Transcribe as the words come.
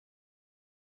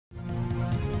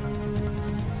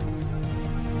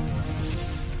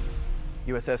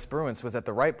USS Spruance was at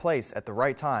the right place at the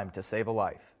right time to save a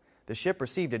life. The ship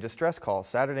received a distress call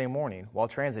Saturday morning while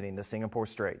transiting the Singapore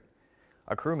Strait.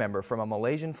 A crew member from a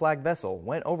Malaysian flagged vessel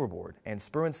went overboard and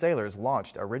Spruance sailors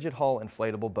launched a rigid hull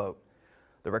inflatable boat.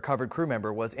 The recovered crew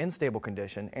member was in stable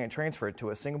condition and transferred to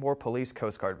a Singapore Police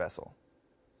Coast Guard vessel.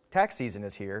 Tax season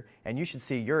is here, and you should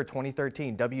see your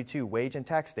 2013 W-2 wage and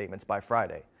tax statements by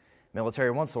Friday.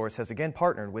 Military One Source has again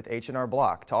partnered with H&R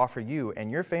Block to offer you and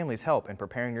your family's help in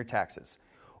preparing your taxes,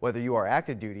 whether you are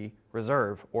active duty,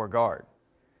 reserve, or guard.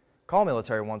 Call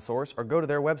Military One Source or go to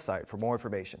their website for more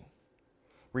information.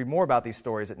 Read more about these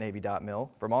stories at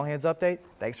Navy.mil. From All Hands Update,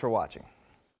 thanks for watching.